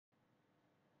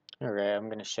Alright, I'm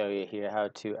going to show you here how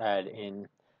to add in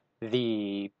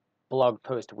the blog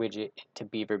post widget into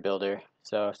Beaver Builder.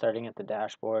 So starting at the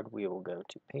dashboard, we will go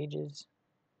to Pages,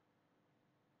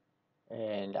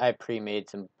 and I pre-made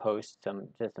some posts, some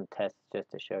tests just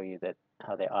to show you that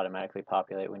how they automatically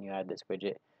populate when you add this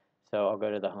widget. So I'll go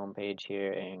to the home page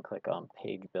here and click on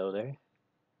Page Builder.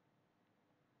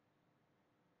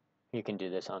 You can do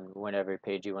this on whatever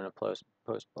page you want to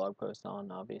post blog posts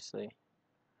on, obviously.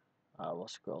 We'll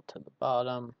scroll to the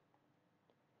bottom.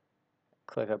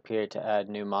 Click up here to add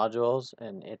new modules,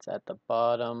 and it's at the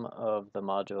bottom of the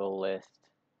module list.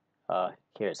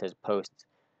 Here it says posts.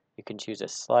 You can choose a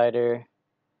slider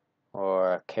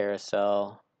or a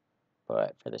carousel,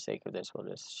 but for the sake of this, we'll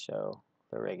just show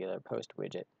the regular post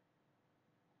widget.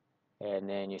 And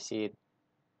then you see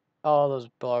all those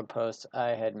blog posts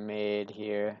I had made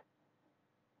here.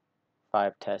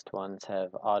 5 test ones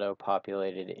have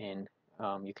auto-populated in.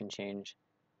 You can change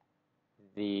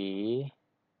the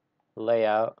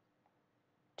layout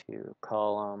to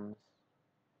columns,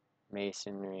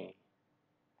 masonry.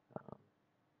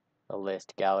 The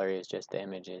list gallery is just the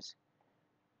images.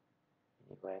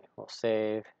 Anyway, we'll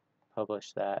save,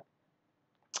 publish that,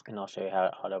 and I'll show you how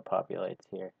it auto-populates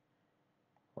here.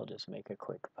 We'll just make a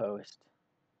quick post.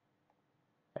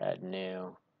 Add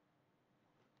new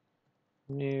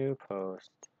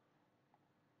post.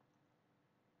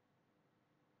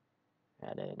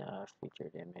 Add in a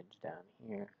featured image down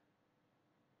here.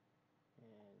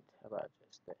 And how about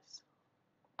just this?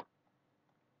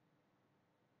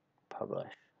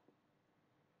 Publish.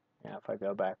 Now if I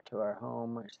go back to our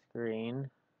home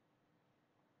screen,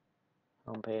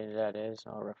 home page that is,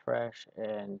 I'll refresh,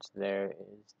 and there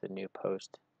is the new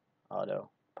post auto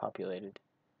populated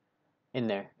in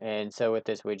there. And so with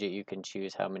this widget you can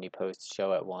choose how many posts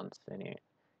show at once,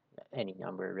 any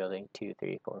number really, 2,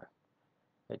 3, 4.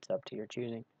 It's up to your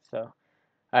choosing. So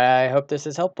I hope this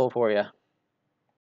is helpful for you.